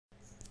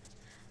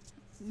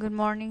Good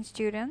morning,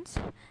 students.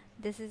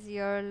 This is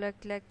your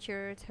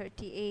lecture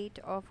 38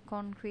 of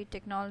concrete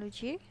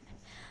technology.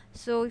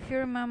 So if you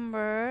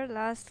remember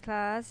last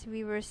class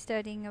we were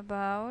studying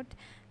about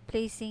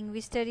placing.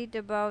 We studied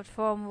about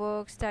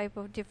formworks, type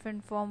of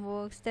different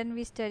formworks, then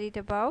we studied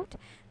about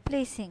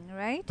placing,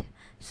 right?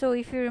 So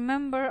if you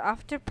remember,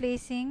 after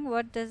placing,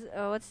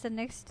 what's the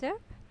next step?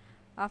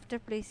 After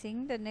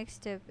placing, the next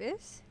step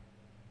is,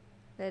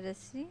 let us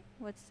see,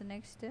 what's the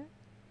next step?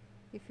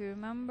 If you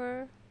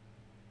remember,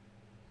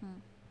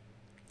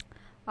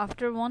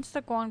 after once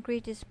the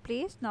concrete is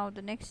placed, now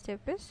the next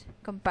step is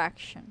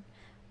compaction.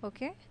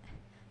 Okay,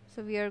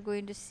 so we are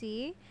going to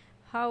see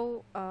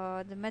how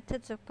the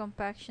methods of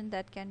compaction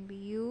that can be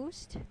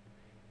used.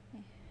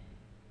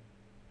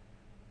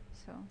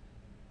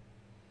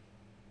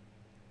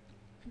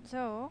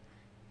 So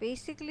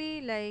basically,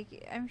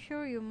 like, I'm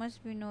sure you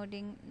must be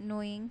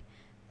knowing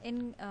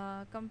in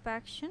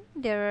compaction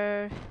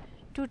there are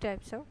two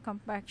types of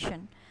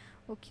compaction.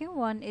 Okay,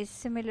 one is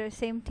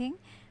same thing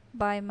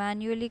by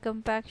manually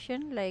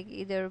compaction, like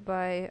either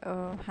by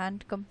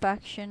hand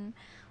compaction,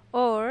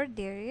 or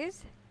there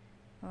is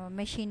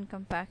machine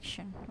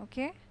compaction.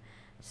 Okay,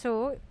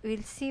 so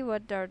we'll see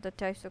what are the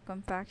types of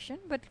compaction,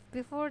 but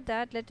before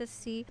that let us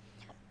see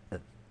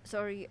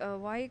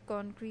why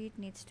concrete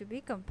needs to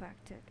be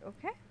compacted.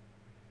 Okay,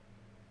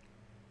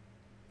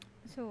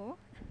 so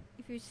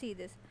if you see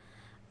this,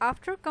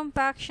 after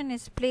compaction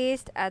is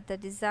placed at the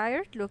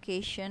desired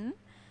location,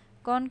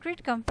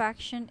 concrete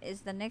compaction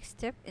is the next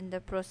step in the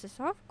process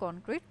of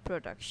concrete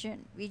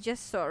production. We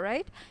just saw,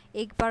 right?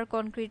 एक बार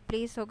concrete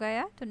place हो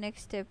गया, तो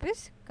next step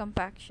is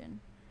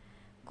compaction.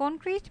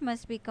 Concrete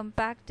must be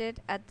compacted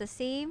at the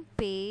same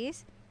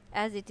pace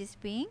as it is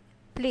being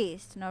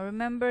placed. Now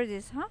remember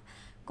this,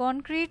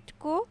 concrete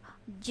को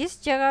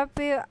जिस जगह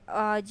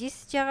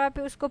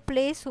पे उसको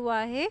place हुआ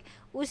है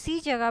उसी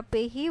जगह पे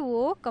ही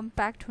वो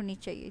compact होनी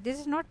चाहिए.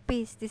 This is not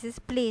pace, this is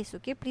place.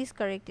 Okay, please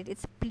correct it.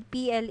 It's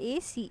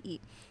PLACE.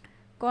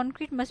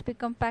 Concrete must be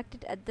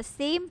compacted at the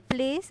same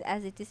place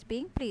as it is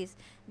being placed.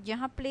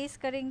 जहाँ place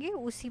करेंगे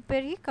उसी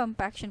पर ही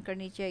compaction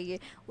करनी चाहिए.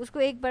 उसको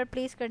एक बार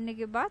place करने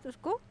के बाद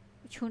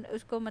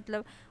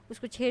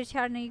उसको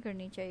छेड़छाड़ नहीं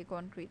करनी चाहिए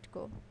concrete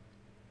को.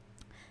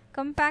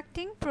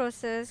 Compacting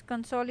process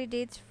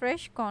consolidates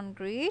fresh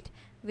concrete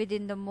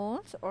within the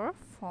molds or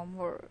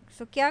formwork.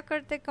 So क्या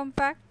करते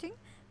compacting?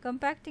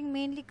 Compacting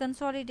mainly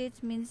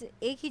consolidates means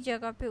एक ही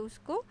जगह पे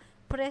उसको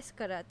प्रेस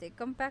कराते.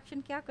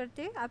 कंपैक्शन क्या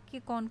करते हैं? आपकी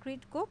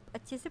कंक्रीट को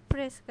अच्छे से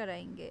प्रेस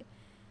कराएंगे.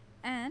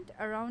 And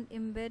around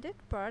embedded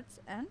parts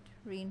and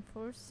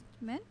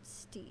reinforcement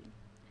steel.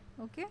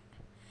 Okay,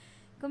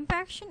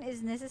 compaction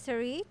is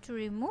necessary to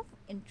remove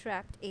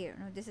entrapped air.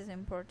 Now this is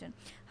important.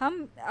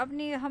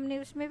 हमने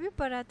उसमें भी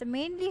पढ़ा था.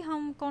 मेनली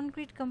हम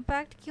कंक्रीट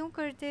कंपैक्ट क्यों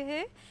करते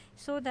हैं?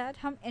 सो दैट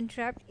हम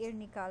entrapped air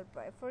निकाल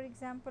पाए. फॉर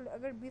एग्जांपल,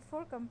 अगर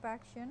बिफोर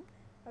कंपैक्शन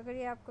अगर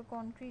ये आपका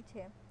कंक्रीट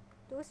है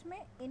तो उसमें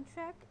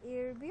इंट्रैप्ड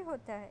एयर भी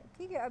होता है.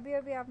 ठीक है, अभी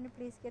अभी आपने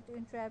प्लेस किया तो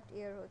इंट्रैप्ड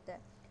एयर होता है.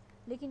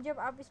 लेकिन जब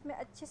आप इसमें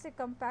अच्छे से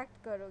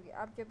कंपैक्ट करोगे,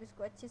 आप जब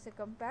इसको अच्छे से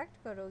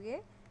कंपैक्ट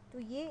करोगे तो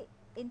ये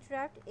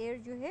इंट्रैप्ड एयर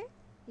जो है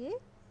ये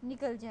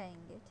निकल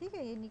जाएंगे. ठीक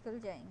है, ये निकल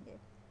जाएंगे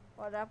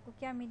और आपको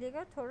क्या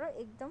मिलेगा? थोड़ा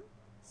एकदम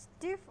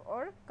स्टिफ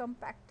और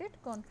कंपैक्टेड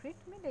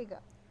कंक्रीट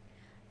मिलेगा.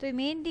 तो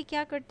मेनली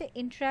क्या करते हैं?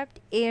 इंट्रैप्ड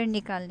एयर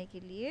निकालने के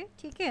लिए.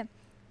 ठीक है,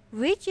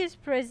 which is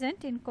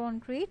present in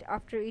concrete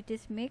after it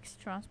is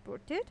mixed,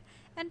 transported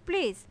and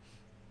placed.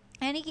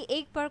 यानी कि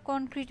एक बार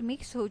कंक्रीट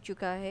मिक्स हो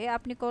चुका है,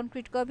 आपने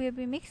कंक्रीट को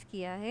अभी मिक्स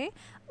किया है,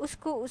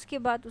 उसके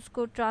बाद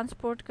उसको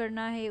ट्रांसपोर्ट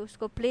करना है,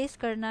 उसको प्लेस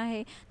करना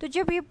है. तो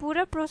जब ये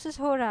पूरा प्रोसेस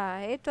हो रहा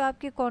है तो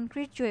आपके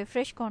कंक्रीट जो है,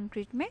 फ्रेश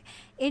कंक्रीट में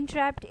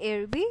इंट्रैप्ड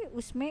एयर भी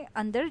उसमें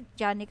अंदर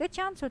जाने का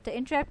चांस होता है.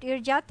 इंट्रैप्ड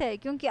एयर जाता है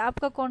क्योंकि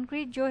आपका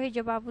कंक्रीट जो है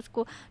जब आप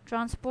उसको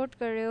ट्रांसपोर्ट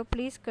कर रहे हो,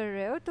 प्लेस कर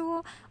रहे हो, तो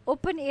वो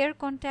ओपन एयर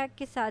कॉन्टैक्ट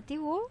के साथ ही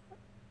वो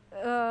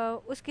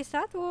उसके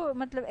साथ वो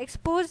मतलब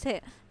एक्सपोज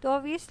है. तो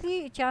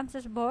ऑब्वियसली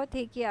चांसेस बहुत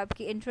है कि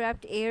आपकी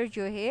इंट्रैप्ड एयर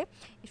जो है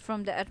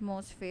फ्रॉम द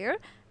एटमॉस्फेयर,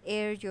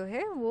 एयर जो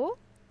है वो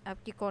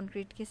आपकी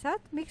कंक्रीट के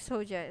साथ मिक्स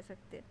हो जा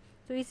सकते.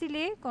 तो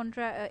इसीलिए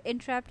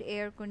इंट्रैप्ड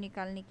एयर को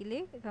निकालने के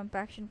लिए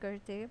कंपैक्शन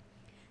करते हैं.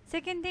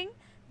 Second thing,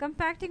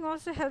 compacting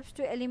also helps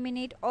to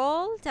eliminate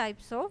all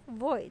types of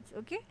voids.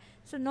 Okay,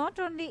 so not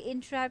only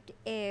entrapped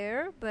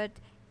air but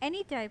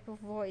any type of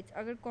voids.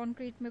 अगर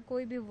कंक्रीट में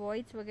कोई भी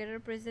voids वगैरह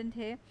प्रेजेंट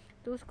है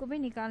तो उसको भी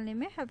निकालने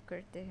में हेल्प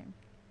करते हैं.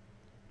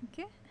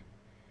 Okay,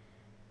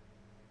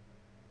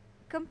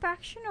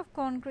 compaction of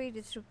concrete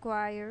is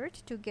required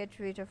to get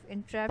rid of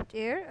entrapped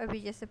air, अभी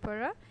जैसे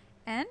पढ़ा,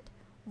 and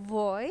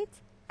voids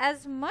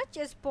as much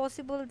as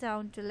possible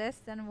down to less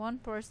than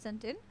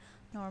 1% in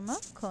normal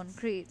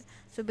concrete.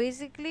 So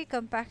basically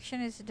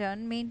compaction is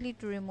done mainly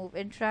to remove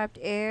entrapped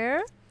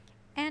air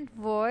and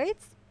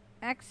voids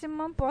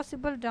maximum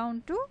possible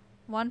down to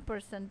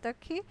 1% तक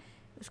ही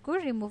उसको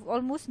remove.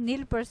 Almost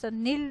नील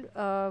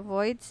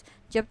voids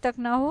जब तक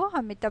ना हो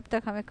हमें तब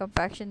तक हमें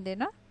compaction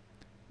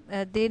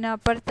देना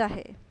पड़ता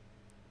है.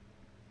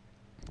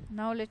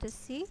 Now let us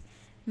see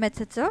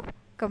methods of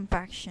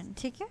compaction.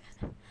 ठीक है.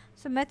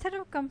 So method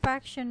of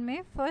compaction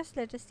में first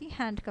let us see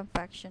hand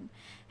compaction.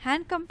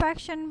 Hand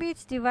compaction भी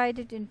it's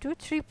divided into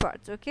three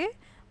parts. Okay,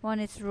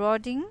 one is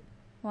rodding,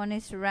 one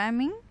is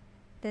ramming,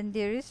 then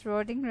there is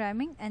rodding,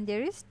 ramming, and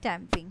there is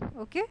tamping.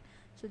 Okay,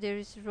 so there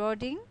is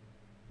rodding,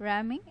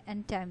 ramming,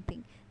 and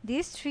tamping.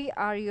 These three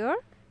are your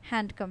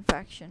hand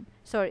compaction.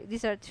 Sorry,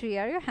 these are three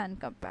are your hand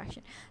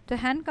compaction. तो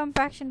hand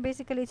compaction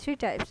basically three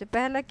types.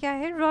 पहला क्या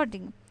है?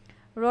 rodding.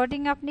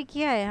 रॉडिंग आपने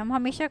किया है, हम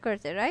हमेशा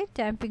करते हैं राइट.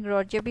 टैम्पिंग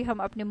रॉड जब भी हम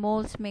अपने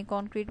मोल्स में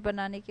कंक्रीट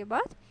बनाने के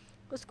बाद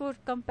उसको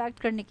कंपैक्ट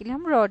करने के लिए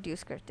हम रॉड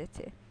यूज़ करते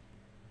थे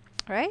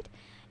right.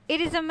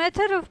 It is a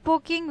method of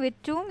poking with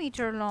 2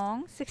 metre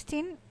long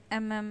 16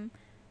 mm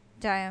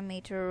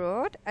diameter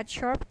rod at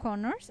sharp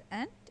corners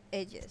and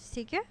edges.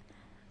 ठीक है.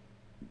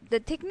 The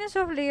thickness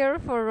of layer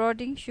for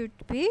rodding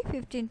should be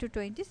 15 to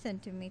 20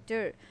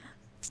 centimeter.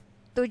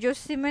 तो जो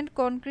सीमेंट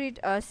कंक्रीट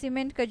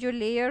सीमेंट का जो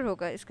layer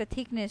होगा इसका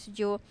thickness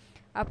जो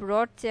आप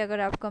रॉड से अगर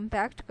आप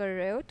कंपैक्ट कर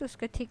रहे हो तो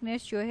उसका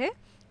थिकनेस जो है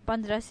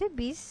 15 से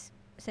 20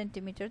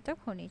 सेंटीमीटर तक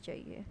होनी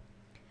चाहिए.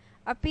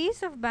 A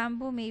piece of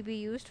bamboo may be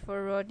used for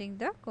rodding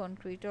the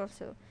concrete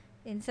also.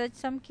 In such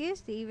some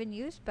case they even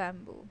use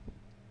bamboo.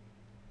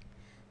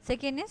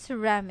 Second is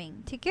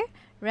ramming. ठीक है.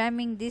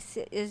 Ramming, this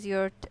is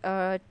your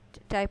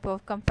type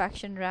of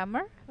compaction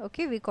rammer.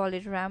 Okay, we call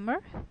it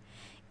rammer.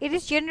 It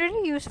is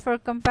generally used for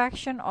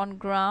compaction on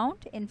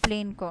ground in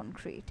plain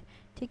concrete.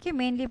 ठीक है.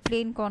 Mainly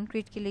plane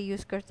concrete के लिए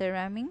use करते हैं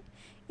rhyming.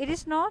 It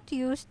is not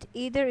used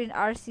either in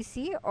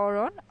RCC और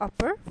on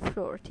upper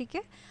floor. ठीक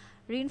है.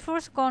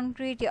 Reinforce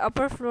concrete या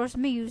अपर फ्लोर्स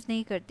में यूज़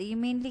नहीं करते. ये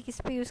मेनली किस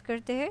पे यूज़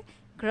करते हैं?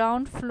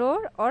 ग्राउंड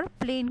फ्लोर और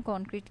प्लेन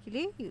कंक्रीट के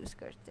लिए यूज़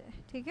करते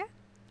हैं. ठीक है.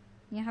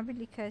 यहाँ पे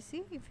लिखा है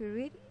सी if you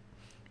read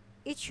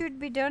it should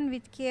be done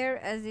with care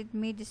as it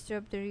may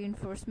disturb the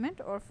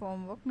reinforcement और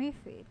formwork may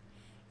fail.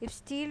 If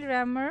steel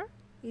rammer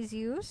is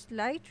used,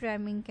 light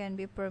ramming can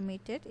be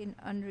permitted in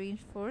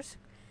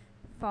unreinforced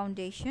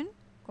foundation,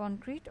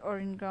 concrete or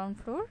in ground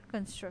floor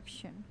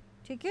construction.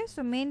 ठीक है.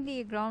 So mainly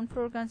ये ground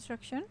floor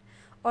construction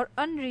और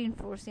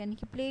unreinforced यानी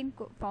कि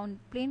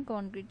plain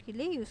concrete के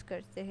लिए use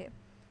करते हैं.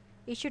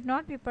 It should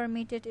not be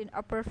permitted in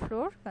upper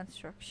floor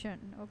construction.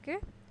 Okay?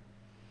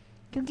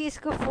 क्योंकि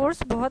इसका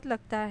फोर्स बहुत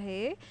लगता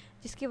है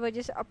जिसकी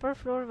वजह से अपर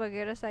फ्लोर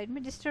वगैरह साइड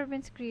में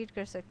डिस्टर्बेंस क्रिएट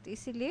कर सकती है,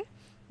 इसीलिए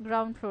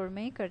ग्राउंड फ्लोर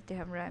में ही करते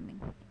हैं हम rhyming.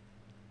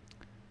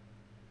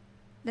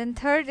 Then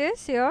third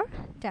is your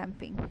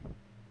tamping.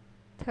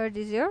 Third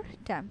is your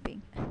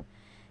tamping.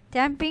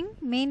 Tamping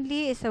mainly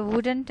is a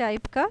wooden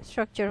type का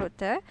structure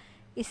होता है,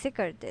 इससे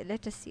करते हैं.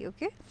 Let us see.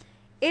 Okay.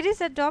 It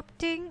is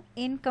adopting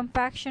in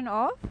compaction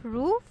of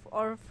roof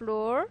or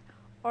floor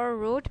or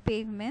road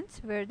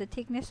pavements where the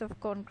thickness of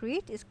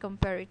concrete is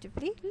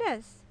comparatively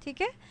less.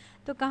 ठीक है.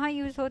 तो कहाँ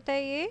यूज़ होता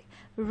है ये?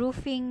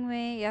 रूफिंग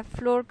में या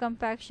फ्लोर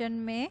कंपैक्शन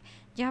में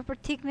जहाँ पर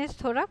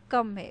थिकनेस थोड़ा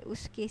कम है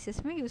उस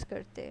केसेस में यूज़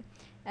करते हैं.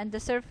 And the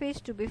surface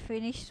to be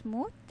finished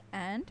smooth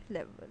and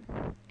level.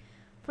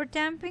 For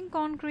tamping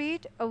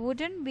concrete, a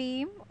wooden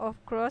beam of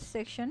cross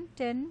section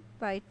 10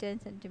 by 10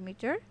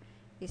 centimeter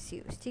is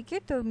used. ठीक है.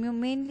 तो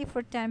mainly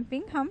for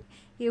tamping हम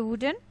ये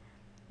wooden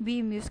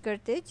beam use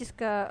करते हैं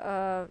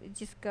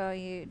जिसका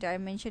ये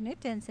dimension है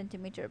 10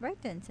 centimeter by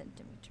 10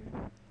 centimeter.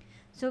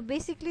 So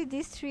basically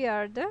these three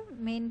are the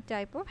main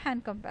type of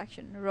hand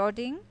compaction: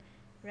 rodding,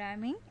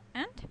 ramming,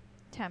 and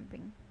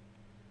tamping.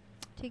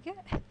 ठीक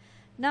है.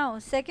 Now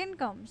second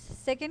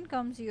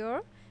comes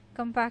your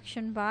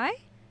compaction by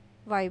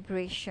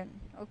vibration.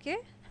 Okay.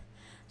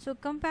 So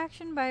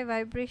compaction by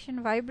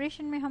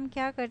vibration में हम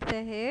क्या करते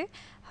हैं?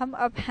 हम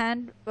अब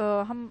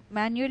हम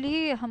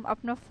मैन्युअली हम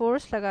अपना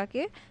फोर्स लगा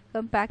के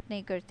compact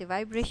नहीं करते.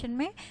 वाइब्रेशन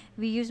में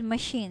we use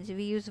machines,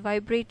 we use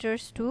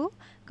vibrators to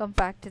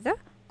compact the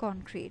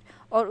concrete.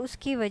 और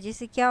उसकी वजह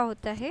से क्या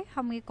होता है?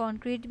 हम ये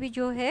concrete भी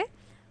जो है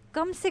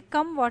कम से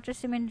कम वाटर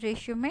सीमेंट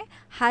रेशियो में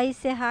हाई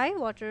से हाई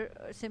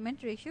वाटर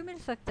सीमेंट रेशियो मिल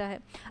सकता है.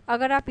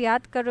 अगर आप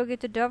याद करोगे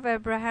तो डफ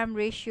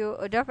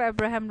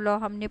एब्राहम लॉ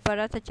हमने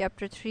पढ़ा था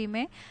चैप्टर 3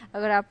 में.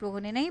 अगर आप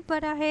लोगों ने नहीं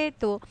पढ़ा है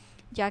तो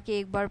जाके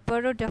एक बार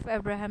पढ़ो. डफ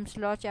एब्राहम्स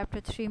लॉ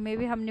चैप्टर 3 में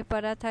भी हमने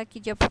पढ़ा था कि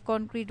जब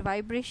कंक्रीट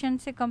वाइब्रेशन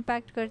से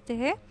कंपैक्ट करते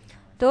हैं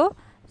तो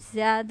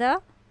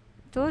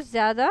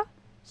ज़्यादा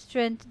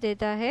स्ट्रेंथ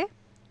देता है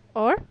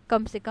और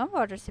कम से कम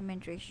वाटर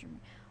सीमेंट रेशियो में.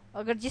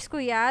 अगर जिसको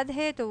याद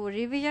है तो वो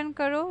रिवीजन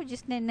करो,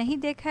 जिसने नहीं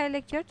देखा है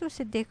लेक्चर तो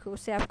उसे देखो,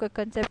 उससे आपका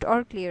कंसेप्ट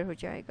और क्लियर हो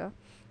जाएगा.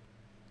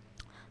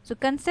 सो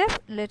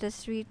concept let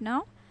us read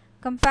now.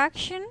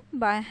 Compaction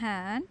by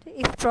hand,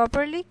 if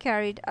properly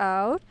carried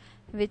out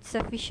with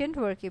sufficient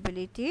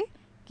workability,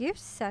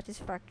 gives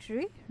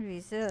satisfactory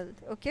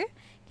result. Okay?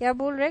 क्या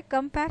बोल रहे?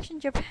 Compaction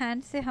जब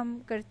hand से हम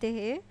करते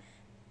हैं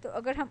तो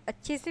अगर हम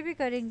अच्छे से भी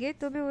करेंगे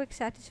तो भी वो एक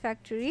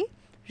satisfactory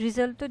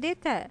result तो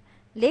देता है.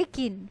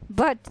 लेकिन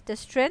but the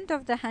strength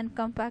of the hand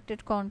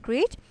compacted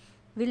concrete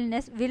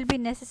will be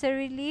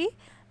necessarily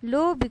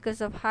low because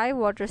of high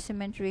water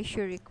cement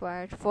ratio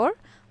required for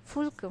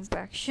full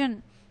compaction.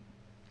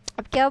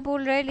 अब क्या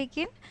बोल रहा है?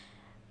 लेकिन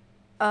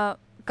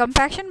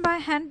compaction by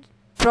hand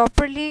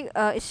properly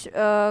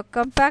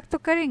compact तो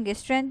करेंगे,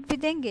 स्ट्रेंथ भी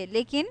देंगे,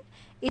 लेकिन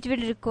it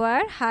will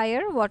require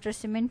higher water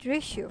cement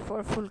ratio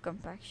for full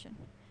compaction.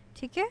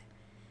 ठीक है.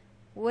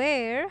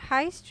 Where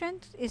high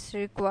strength is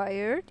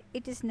required,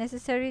 it is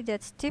necessary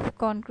that stiff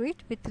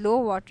concrete with low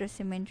water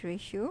cement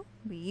ratio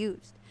be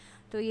used.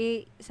 तो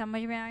ये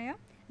समझ में आया.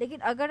 लेकिन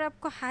अगर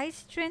आपको हाई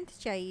स्ट्रेंथ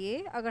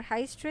चाहिए, अगर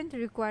हाई स्ट्रेंथ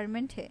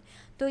रिक्वायरमेंट है,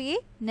 तो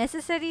ये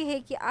नेसेसरी है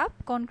कि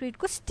आप कंक्रीट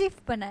को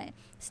स्टिफ बनाएं.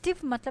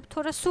 स्टिफ मतलब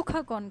थोड़ा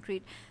सूखा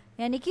कंक्रीट,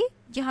 यानी कि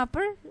जहाँ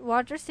पर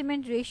वाटर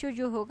सीमेंट रेशियो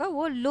जो होगा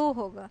वो लो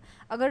होगा.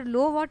 अगर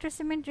लो वाटर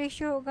सीमेंट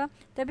रेशियो होगा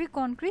तभी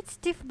कंक्रीट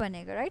स्टिफ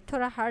बनेगा, राइट,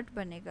 थोड़ा हार्ड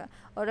बनेगा.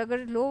 और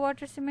अगर लो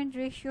वाटर सीमेंट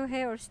रेशियो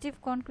है और स्टिफ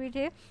कंक्रीट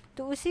है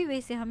तो उसी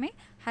वजह से हमें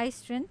हाई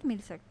स्ट्रेंथ मिल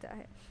सकता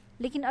है.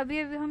 लेकिन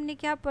अभी हमने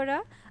क्या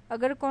पढ़ा,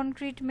 अगर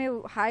कंक्रीट में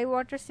हाई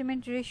वाटर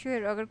सीमेंट रेशियो है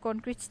और अगर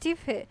कंक्रीट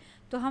स्टिफ है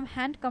तो हम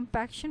हैंड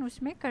कंपैक्शन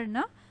उसमें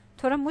करना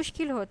थोड़ा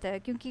मुश्किल होता है,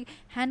 क्योंकि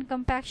हैंड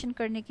कंपैक्शन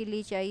करने के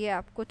लिए चाहिए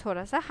आपको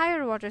थोड़ा सा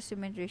हायर वाटर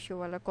सीमेंट रेशियो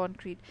वाला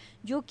कंक्रीट,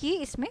 जो कि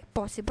इसमें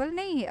पॉसिबल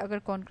नहीं है अगर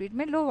कंक्रीट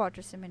में लो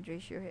वाटर सीमेंट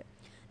रेशियो है.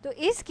 तो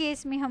इस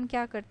केस में हम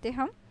क्या करते हैं,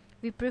 हम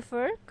we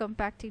prefer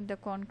compacting the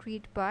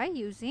concrete by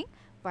using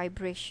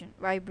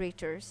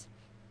vibrators.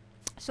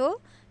 So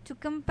to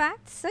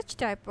compact such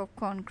type of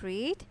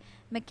concrete,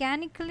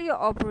 mechanically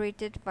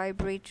operated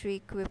vibratory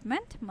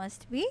equipment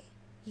must be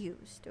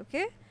used.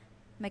 Okay,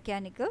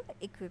 mechanical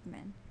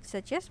equipment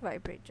such as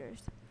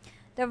vibrators.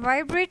 The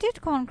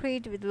vibrated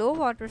concrete with low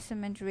water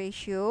cement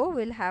ratio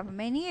will have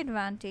many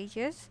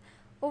advantages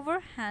over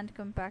hand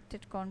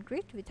compacted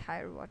concrete with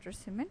higher water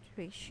cement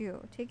ratio.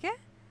 ठीक है.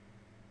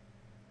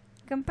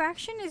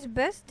 Compaction is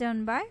best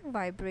done by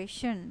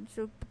vibration.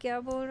 So क्या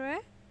बोल रहा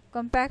है,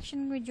 compaction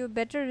में जो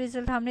better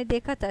result हमने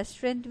देखा था,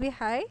 स्ट्रेंथ भी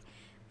हाई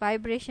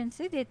वाइब्रेशन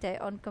से देता है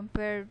on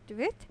compared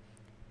with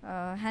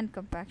hand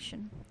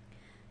compaction.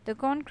 The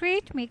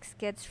concrete mix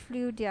gets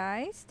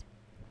fluidised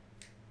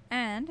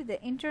and the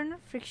internal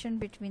friction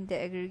between the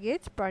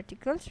aggregates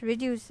particles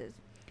reduces.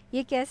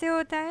 ये कैसे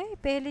होता है,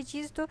 पहली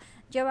चीज़ तो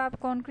जब आप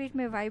कंक्रीट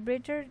में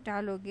वाइब्रेटर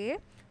डालोगे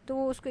तो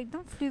वो उसको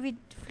एकदम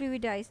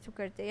फ्लूइडाइज तो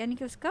करते हैं, यानी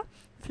कि उसका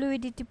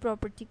फ्लूइडिटी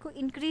प्रॉपर्टी को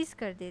इंक्रीज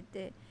कर देते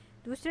हैं.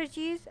 दूसरा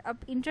चीज़, अब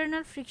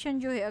इंटरनल फ्रिक्शन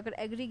जो है, अगर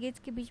एग्रीगेट्स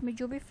के बीच में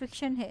जो भी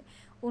फ्रिक्शन है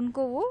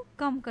उनको वो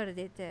कम कर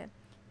देता है,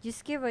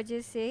 जिसके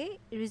वजह से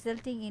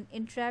resulting in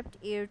इंट्रैप्ड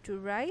air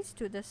to rise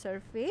to the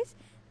surface,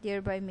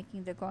 there by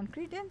making the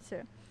concrete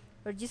denser.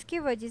 और जिसके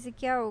वजह से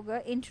क्या होगा,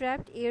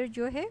 इंट्रैप्ड एयर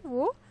जो है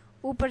वो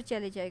ऊपर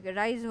चले जाएगा,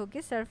 राइज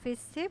होके सरफेस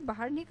से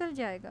बाहर निकल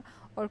जाएगा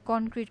और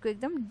कंक्रीट को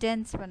एकदम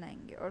डेंस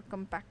बनाएंगे और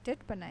कंपैक्टेड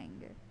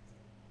बनाएंगे.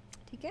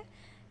 ठीक है.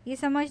 ये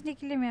समझने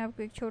के लिए मैं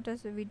आपको एक छोटा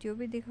सा वीडियो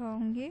भी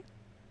दिखाऊंगी.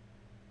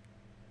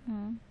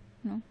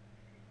 No.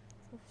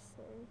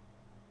 Sorry.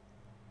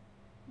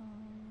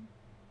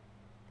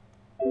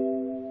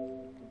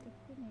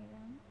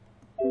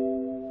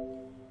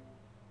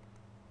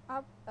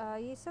 आप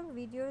ये सब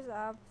वीडियोस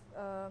आप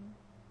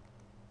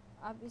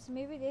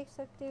इसमें भी देख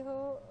सकते हो,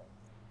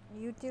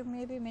 YouTube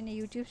में भी मैंने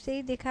YouTube से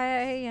ही दिखाया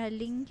है, यहाँ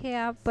लिंक है,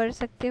 आप पढ़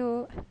सकते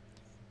हो.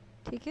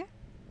 ठीक है.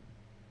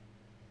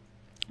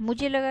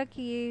 मुझे लगा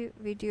कि ये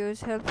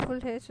वीडियोस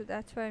हेल्पफुल है, so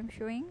that's why I'm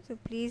showing. So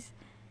please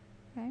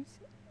guys,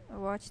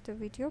 watch the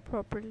video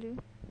properly.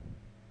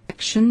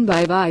 Action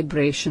by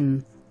vibration.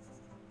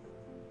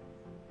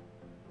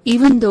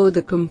 Even though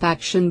the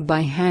compaction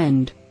by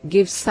hand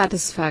gives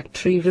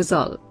satisfactory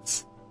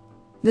results,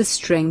 the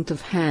strength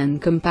of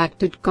hand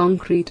compacted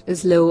concrete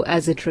is low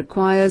as it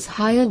requires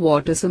higher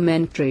water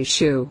cement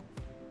ratio.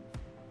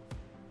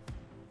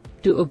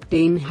 To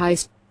obtain high.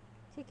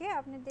 ठीक है,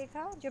 आपने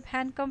देखा जब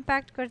hand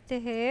compact करते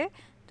हैं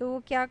तो वो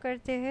क्या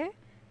करते हैं,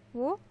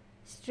 वो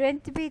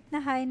स्ट्रेंथ भी इतना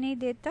हाई नहीं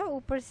देता,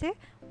 ऊपर से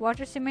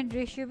वाटर सीमेंट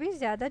रेशियो भी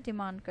ज़्यादा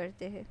डिमांड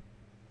करते हैं.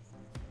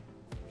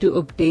 To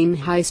obtain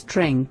high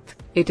strength,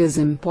 it is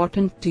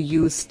important to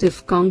use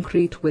stiff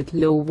concrete with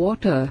low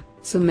water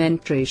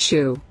cement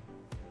ratio.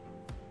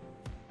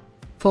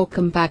 For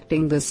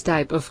compacting this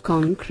type of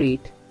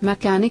concrete,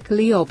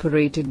 mechanically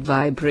operated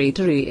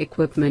vibratory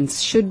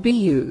equipments should be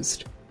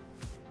used.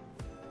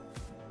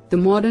 The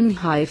modern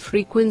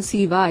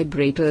high-frequency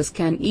vibrators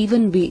can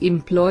even be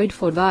employed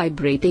for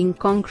vibrating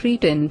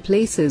concrete in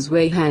places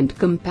where hand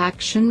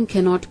compaction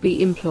cannot be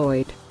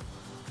employed.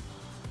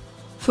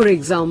 For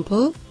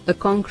example, a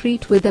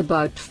concrete with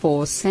about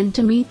 4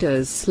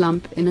 cm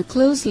slump in a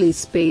closely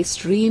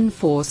spaced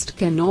reinforced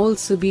can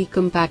also be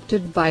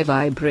compacted by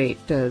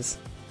vibrators.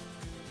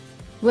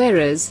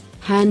 Whereas,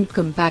 hand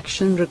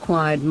compaction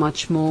required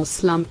much more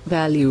slump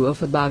value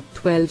of about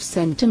 12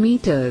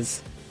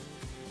 cm.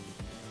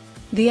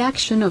 The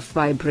action of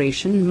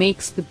vibration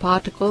makes the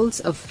particles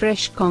of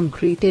fresh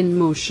concrete in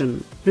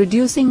motion,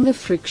 reducing the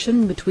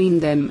friction between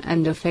them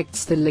and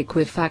affects the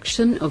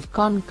liquefaction of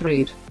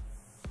concrete.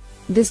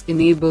 This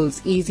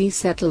enables easy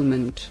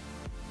settlement.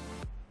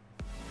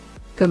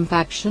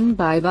 Compaction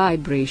by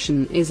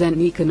vibration is an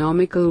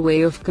economical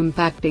way of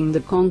compacting the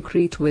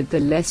concrete with the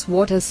less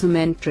water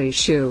cement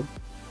ratio.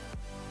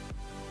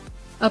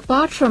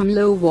 Apart from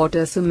low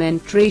water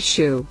cement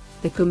ratio,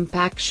 The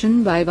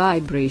compaction by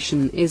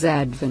vibration is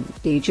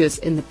advantageous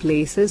in the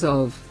places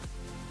of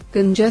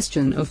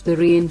congestion of the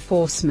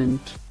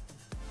reinforcement,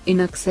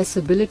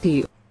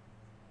 inaccessibility.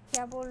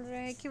 क्या बोल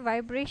रहे हैं कि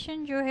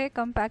vibration जो है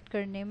compact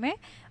करने में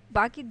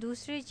बाकी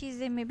दूसरी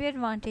चीज़ें में भी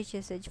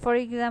एडवांटेजेस है. फॉर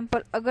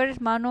एग्जांपल अगर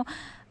मानो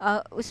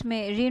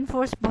उसमें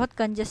रीइंफोर्स बहुत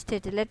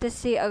कंजस्टेड है, लेट अस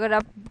से अगर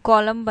आप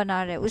कॉलम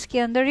बना रहे हैं उसके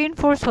अंदर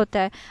रीइंफोर्स होता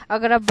है,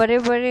 अगर आप बड़े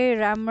बड़े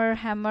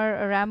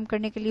हैमर रैम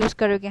करने के लिए यूज़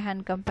करोगे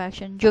हैंड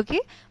कंपैक्शन, जो कि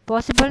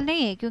पॉसिबल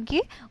नहीं है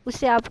क्योंकि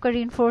उससे आपका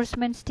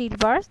रीइंफोर्समेंट स्टील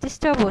बार्स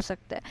डिस्टर्ब हो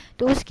सकता है.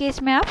 तो उस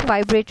केस में आप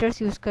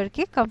वाइब्रेटर्स यूज़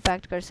करके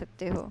कंपैक्ट कर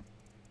सकते हो.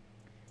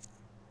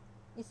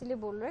 इसलिए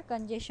बोल रहे हैं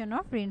कंजेशन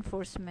ऑफ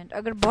रीइंफोर्समेंट.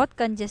 अगर बहुत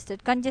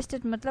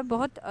कंजेस्टेड मतलब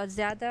बहुत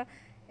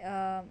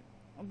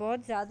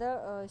ज़्यादा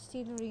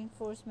स्टील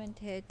रीइंफोर्समेंट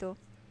है तो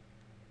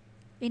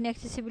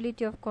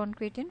inaccessibility of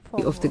concrete in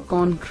formwork. Of the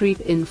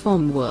concrete in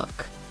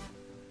formwork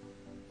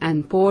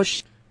and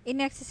portion.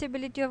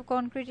 inaccessibility of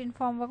concrete in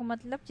formwork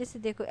मतलब जैसे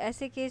देखो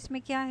ऐसे केस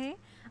में क्या है,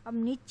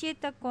 अब नीचे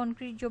तक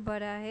कंक्रीट जो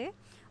भरा है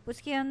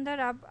उसके अंदर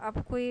आप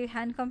कोई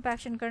हैंड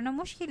कंपैक्शन करना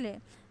मुश्किल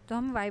है, तो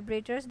हम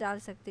वाइब्रेटर्स डाल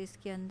सकते हैं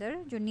इसके अंदर,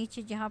 जो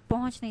नीचे जहाँ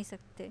पहुँच नहीं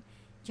सकते,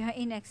 जहाँ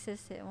इन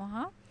एक्सेस है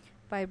वहाँ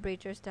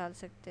वाइब्रेटर्स डाल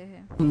सकते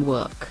हैं.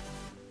 Work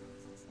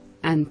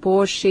and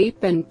pore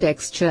shape and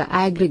texture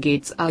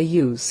aggregates are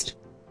used.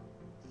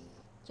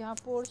 जहाँ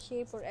पोर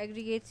शेप और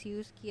एग्रीगेट्स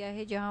यूज किया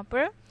है, जहाँ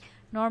पर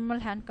नॉर्मल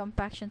हैंड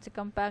कंपैक्शन से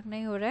कंपैक्ट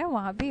नहीं हो रहा है,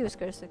 वहाँ भी यूज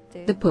कर सकते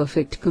हैं. The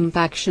perfect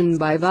compaction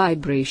by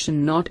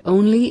vibration not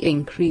only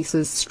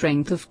increases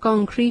strength of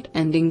concrete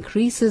and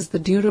increases the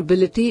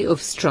durability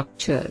of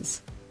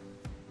structures.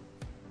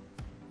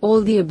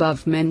 All the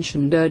above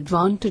mentioned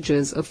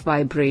advantages of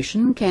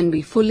vibration can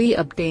be fully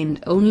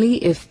obtained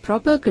only if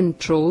proper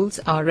controls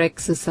are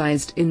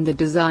exercised in the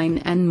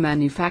design and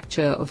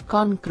manufacture of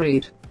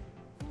concrete.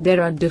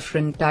 There are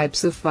different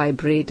types of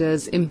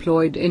vibrators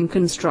employed in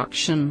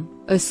construction.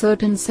 A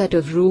certain set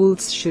of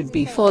rules should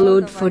be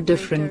followed for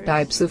different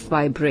types of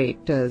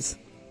vibrators.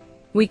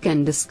 We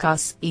can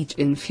discuss each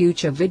in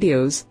future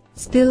videos.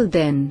 Till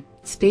then,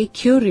 stay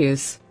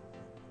curious.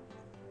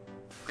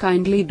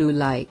 Kindly do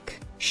like.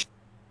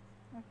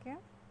 Okay.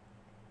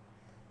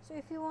 So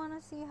if you want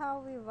to see how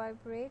we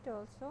vibrate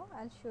also,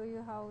 I'll show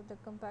you how the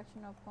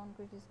compaction of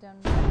concrete is done.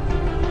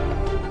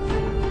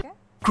 Okay.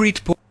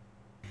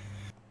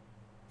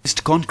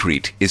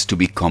 Concrete is to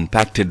be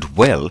compacted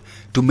well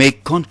to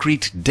make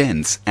concrete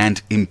dense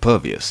and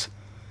impervious.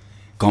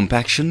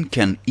 Compaction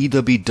can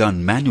either be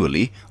done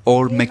manually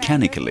or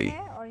mechanically.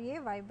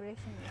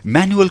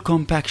 Manual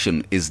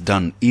compaction is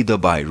done either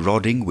by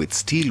rodding with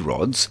steel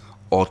rods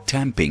or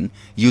tamping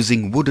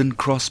using wooden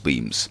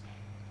crossbeams.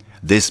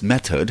 This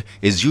method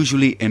is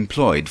usually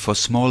employed for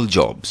small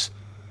jobs.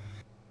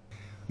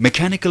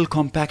 Mechanical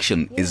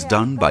compaction is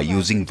done by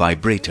using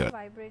vibrator.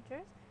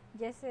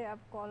 जैसे अब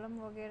column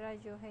वगैरह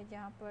जो है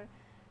जहाँ पर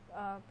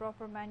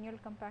proper manual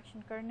compaction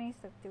कर नहीं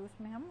सकते,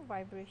 उसमें हम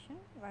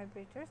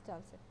वाइब्रेटर्स डाल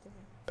सकते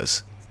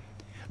हैं.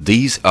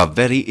 These are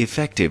very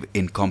effective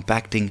in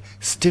compacting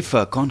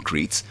stiffer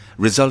concretes,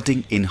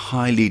 resulting in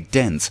highly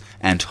dense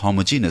and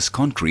homogeneous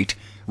concrete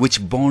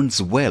which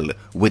bonds well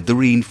with the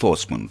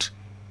reinforcement.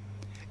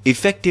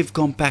 Effective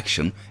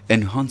compaction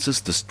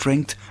enhances the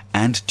strength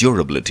and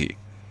durability.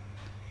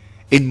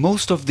 In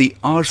most of the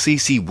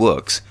RCC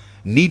works,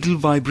 needle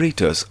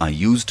vibrators are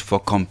used for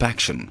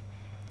compaction.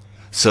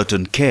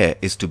 Certain care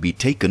is to be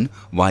taken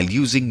while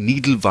using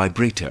needle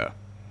vibrator.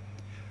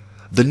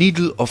 The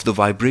needle of the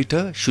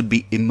vibrator should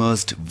be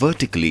immersed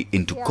vertically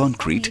into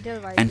concrete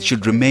and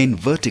should remain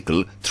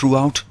vertical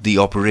throughout the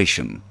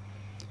operation.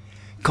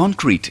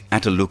 Concrete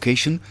at a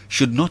location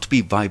should not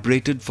be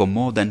vibrated for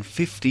more than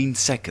 15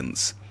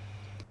 seconds.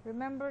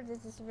 Remember,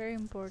 this is very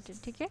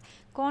important. Okay?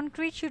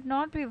 Concrete should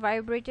not be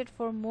vibrated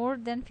for more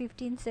than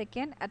 15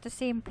 seconds at the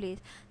same place.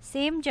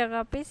 Same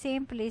जगह पे,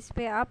 same place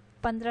पे आप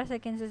 15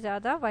 second से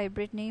ज़्यादा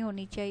vibrate नहीं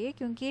होनी चाहिए,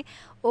 क्योंकि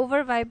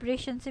ओवर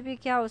वाइब्रेशन से भी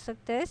क्या हो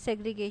सकता है,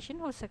 सेग्रीगेशन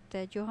हो सकता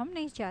है, जो हम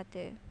नहीं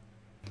चाहते.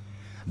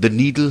 The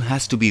needle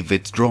has to be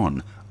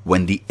withdrawn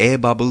when the air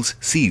bubbles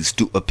cease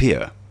to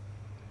appear.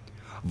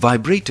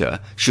 Vibrator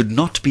should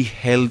not be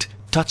held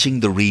touching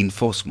the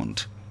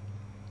reinforcement.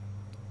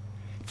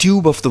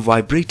 Tube of the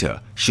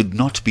vibrator should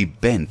not be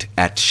bent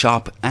at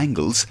sharp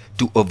angles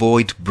to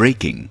avoid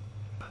breaking.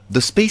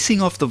 The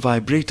spacing of the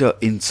vibrator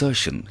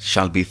insertion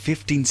shall be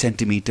 15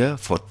 cm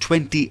for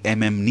 20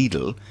 mm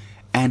needle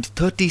and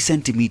 30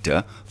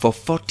 cm for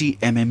 40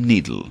 mm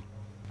needle.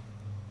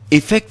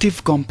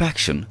 Effective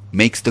compaction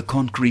makes the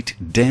concrete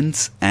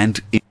dense and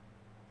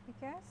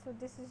okay, so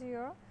this is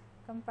your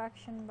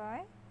compaction by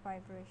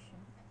vibration.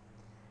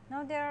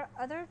 Now there are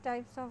other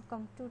types of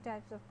two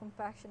types of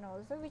compaction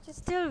also, which is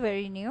still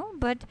very new,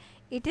 but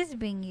it is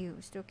being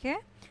used. Okay,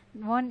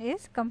 one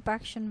is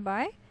compaction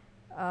by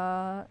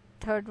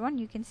third one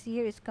you can see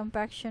here is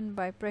compaction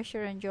by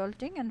pressure and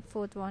jolting, and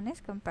fourth one is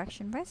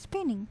compaction by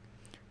spinning.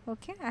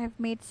 Okay, I have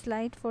made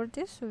slide for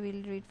this, so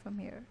we'll read from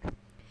here.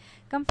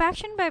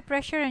 Compaction by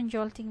pressure and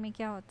jolting में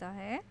क्या होता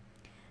है,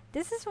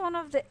 This is one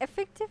of the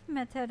effective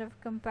method of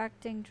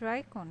compacting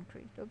dry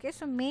concrete. Okay,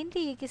 so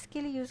mainly ये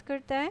किसके लिए use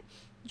करता है,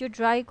 जो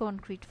dry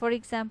concrete, for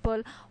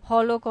example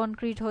hollow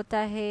concrete होता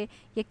है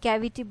या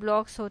कैविटी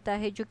ब्लॉक्स होता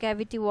है, जो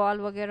कैविटी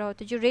वॉल वगैरह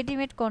होते हैं, जो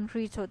रेडीमेड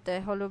कंक्रीट होता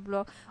है हॉलो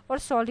ब्लॉक, और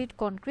सॉलिड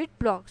कंक्रीट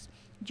ब्लॉक्स,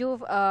 जो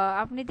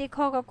आपने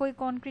देखा होगा कोई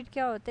कंक्रीट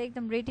क्या होता है,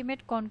 एकदम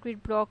readymade concrete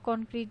block,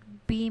 concrete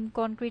beam,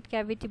 concrete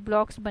cavity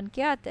blocks बन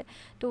के आता है,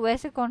 तो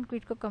वैसे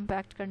कंक्रीट को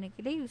कंपैक्ट करने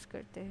के लिए यूज़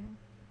करते हैं.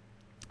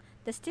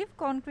 The stiff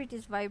concrete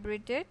is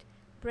vibrated,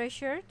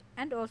 pressured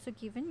and also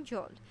given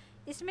jolt.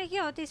 इसमें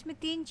क्या होता है, इसमें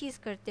तीन चीज़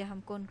करते हैं हम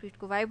कंक्रीट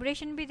को,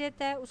 वाइब्रेशन भी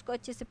देता है, उसको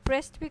अच्छे से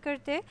प्रेस्ड भी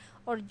करते हैं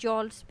और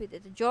जॉल्ट्स भी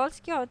देते हैं. जॉल्ट्स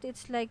क्या होते हैं,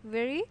 इट्स लाइक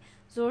वेरी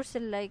जोर से,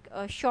 लाइक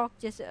शॉक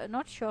जैसे,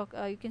 not shock,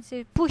 you can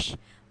say push,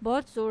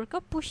 बहुत जोर का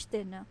पुश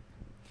देना.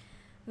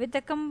 With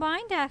the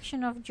combined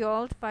action of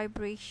jolt,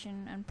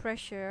 vibration and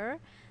pressure,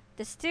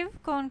 the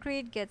stiff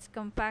concrete gets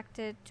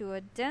compacted to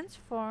a dense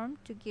form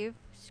to give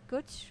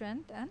good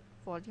strength and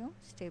volume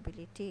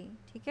stability.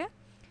 ठीक है,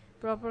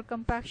 proper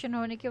compaction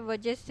होने की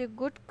वजह से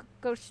good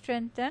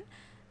strength and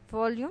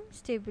volume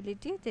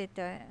stability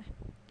देता है.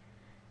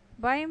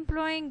 By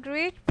employing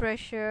great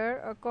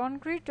pressure, a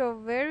concrete of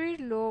very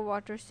low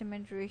water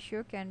cement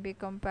ratio can be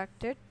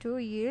compacted to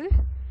yield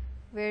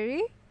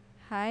very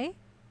high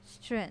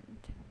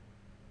strength.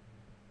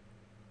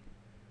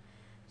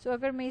 So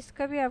अगर मैं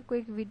इसका भी आपको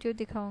एक वीडियो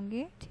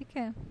दिखाऊंगी, ठीक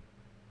है,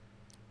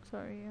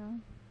 सॉरी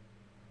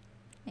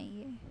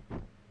नहीं है.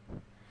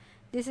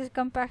 This is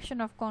compaction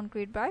of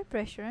concrete by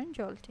pressure and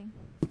jolting.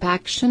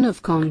 Compaction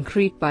of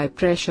concrete by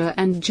pressure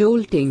and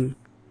jolting.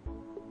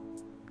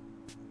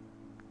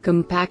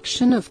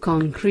 Compaction of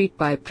concrete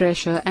by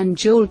pressure and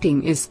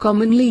jolting is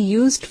commonly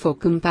used for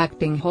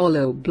compacting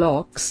hollow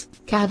blocks,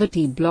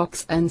 cavity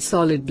blocks and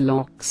solid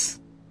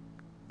blocks.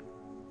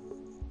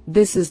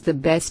 This is the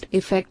best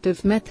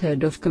effective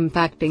method of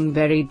compacting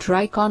very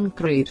dry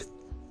concrete.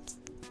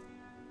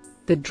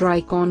 The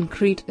dry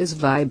concrete is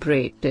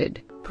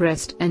vibrated,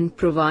 pressed and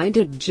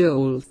provided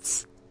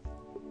jolts.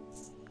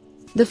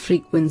 The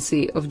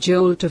frequency of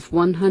jolt of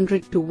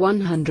 100 to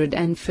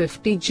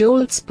 150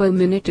 jolts per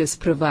minute is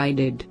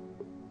provided.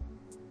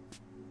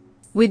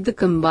 With the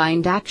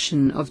combined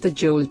action of the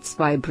jolts,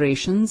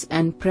 vibrations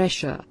and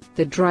pressure,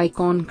 the dry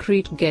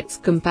concrete gets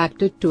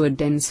compacted to a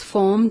dense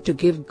form to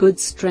give good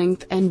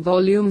strength and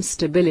volume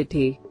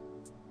stability.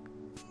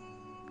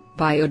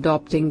 By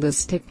adopting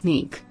this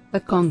technique, a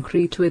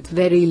concrete with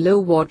very low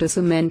water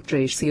cement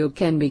ratio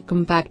can be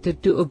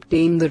compacted to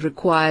obtain the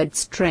required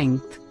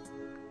strength.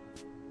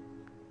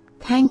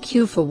 Thank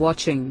you for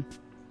watching.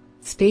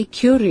 Stay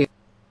curious.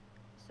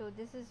 So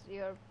this is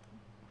your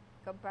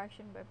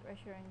compaction by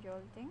pressure and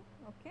jolting.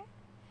 Okay,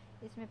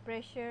 इसमें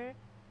pressure,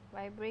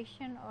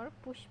 vibration और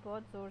push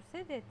बहुत जोर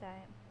से देता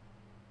है.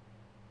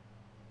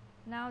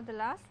 Now the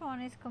last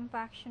one is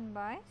compaction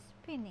by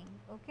spinning.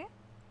 Okay,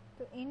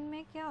 तो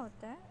इनमें क्या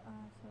होता है,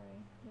 sorry,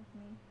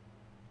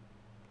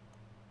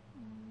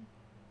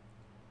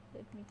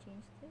 let me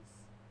change this.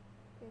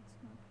 It's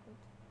not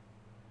good.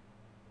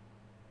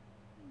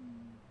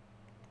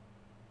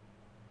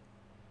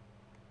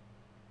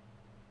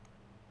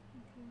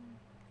 Okay,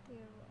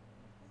 here.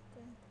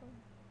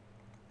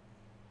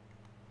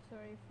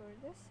 Sorry for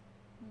this.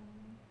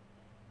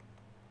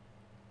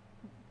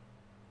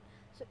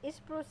 So इस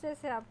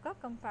प्रोसेस है आपका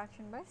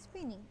कंपैक्शन बाय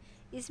स्पिनिंग.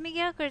 इसमें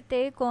क्या करते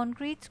हैं,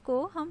 कॉन्क्रीट्स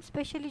को हम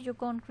स्पेशली जो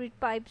कॉन्क्रीट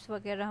पाइप्स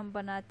वगैरह हम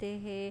बनाते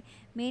हैं,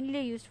 mainly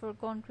use for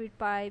concrete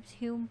pipes,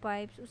 Hume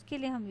pipes, उसके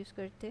लिए हम यूज़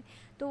करते हैं,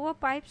 तो वो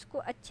पाइप्स को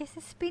अच्छे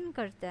से स्पिन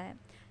करता है.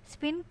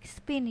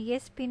 स्पिन ये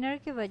स्पिनर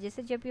की वजह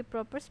से जब ये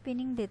प्रॉपर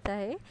स्पिनिंग देता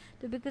है,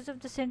 तो because of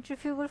the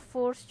centrifugal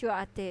force जो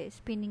आते हैं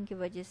स्पिनिंग की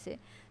वजह से,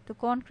 तो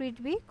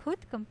कॉन्क्रीट भी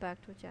खुद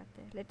कंपैक्ट हो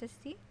जाता है. Let us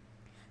C.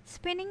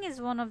 Spinning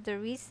is one of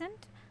the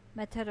recent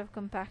method of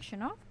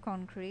compaction of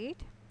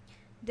concrete.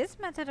 This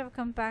method of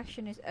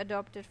compaction is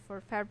adopted for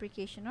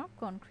fabrication of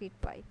concrete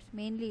pipes,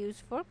 mainly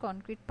used for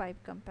concrete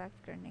pipe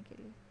compact करने के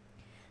लिए.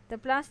 The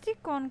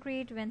plastic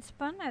concrete when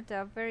spun at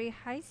a very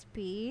high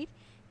speed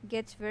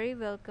gets very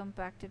well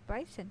compacted by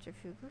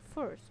centrifugal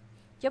force.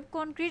 जब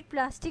concrete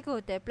plastic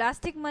होता है,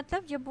 plastic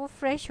मतलब जब वो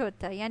fresh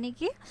होता है, यानी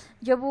कि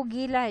जब वो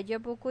गीला है,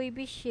 जब वो कोई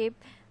भी शेप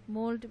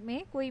मोल्ड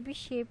में, कोई भी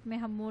शेप में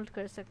हम मोल्ड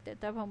कर सकते हैं,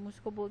 तब हम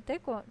उसको बोलते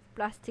हैं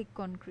प्लास्टिक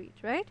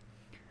कंक्रीट, राइट.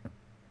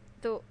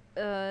 तो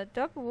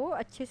तब वो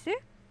अच्छे से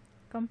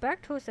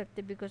कंपैक्ट हो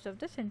सकते because of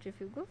the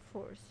centrifugal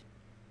force.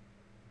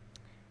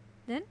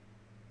 Then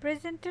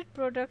presented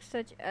products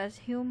such as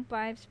Hume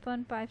pipes,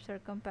 spun pipes are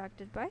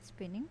compacted by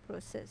spinning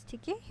process.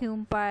 ठीक है,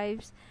 Hume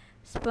pipes,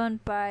 spun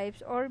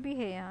pipes और भी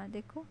है यहाँ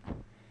देखो,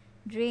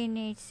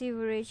 ड्रेनेज,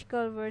 सीवरेज,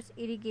 कल्वर्ट्स,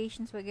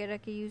 इरिगेशंस वगैरह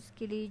के यूज़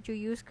के लिए जो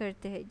यूज़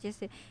करते हैं,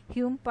 जैसे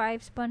Hume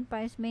pipes, spun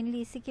pipes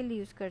mainly इसी के लिए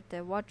यूज़ करता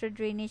है, वाटर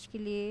ड्रेनेज के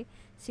लिए,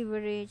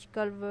 सीवरेज,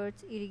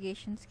 कल्वर्ट्स,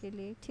 इरिगेशंस के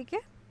लिए. ठीक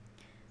है,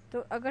 तो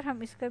अगर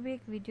हम इसका भी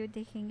एक वीडियो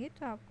देखेंगे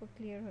तो आपको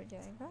क्लियर हो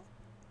जाएगा.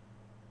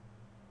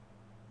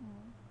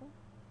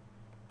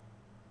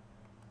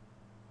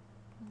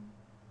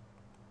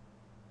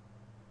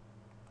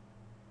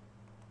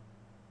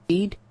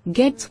 speed,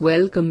 gets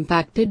well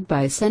compacted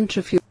by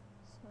centrifugal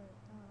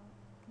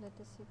Let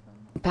us see from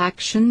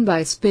compaction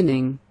by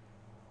spinning.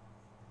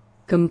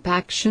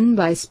 Compaction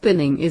by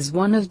spinning is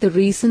one of the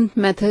recent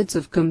methods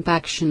of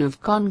compaction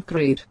of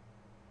concrete.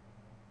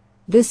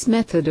 This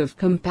method of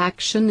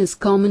compaction is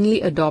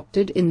commonly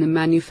adopted in the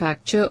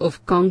manufacture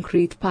of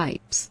concrete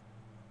pipes.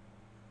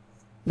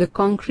 The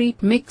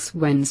concrete mix,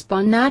 when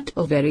spun at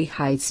a very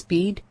high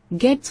speed,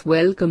 gets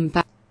well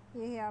compacted.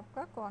 ये है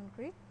आपका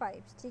concrete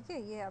pipes, ठीक है,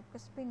 ये है आपका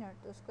spinner,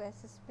 तो उसको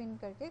ऐसे स्पिन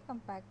करके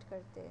कंपैक्ट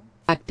करते हैं.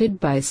 Acted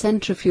by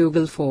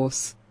centrifugal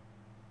force.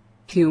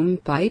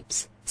 Fumed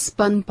pipes,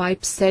 spun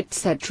pipes,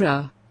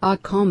 etc., are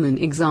common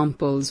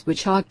examples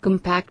which are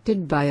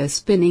compacted by a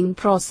spinning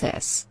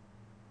process.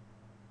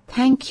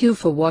 Thank you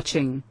for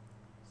watching.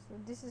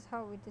 So this is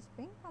how it is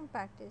being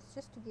compacted,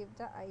 just to give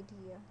the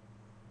idea.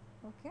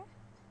 Okay.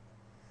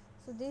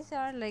 So these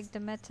are like the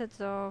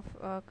methods of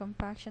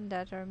compaction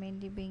that are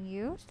mainly being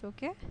used.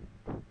 Okay.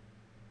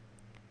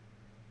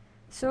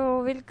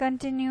 So we'll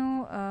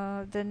continue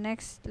the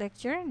next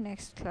lecture,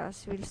 next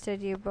class. We'll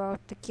study about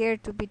the care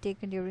to be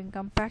taken during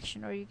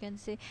compaction, or you can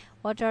say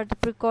what are the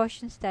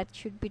precautions that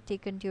should be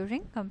taken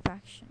during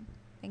compaction.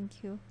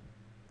 Thank you.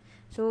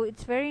 So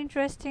it's very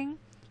interesting.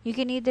 You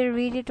can either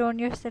read it on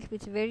yourself.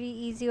 It's very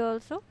easy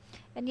also,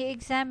 and your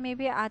exam may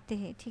be aate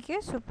hai, ठीक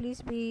है? So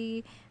please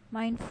be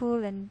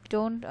mindful and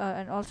don't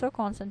and also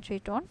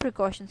concentrate on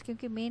precautions,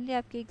 क्योंकि mainly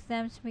आपके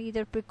exams में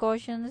either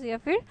precautions या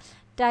फिर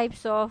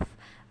types of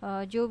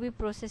जो भी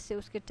process है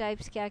उसके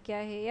types क्या क्या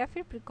है या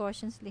फिर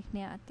precautions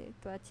लिखने आते हैं,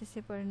 तो अच्छे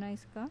से पढ़ना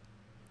इसका.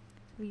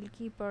 We'll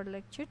keep our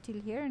lecture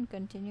till here and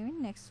continue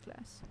in next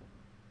class.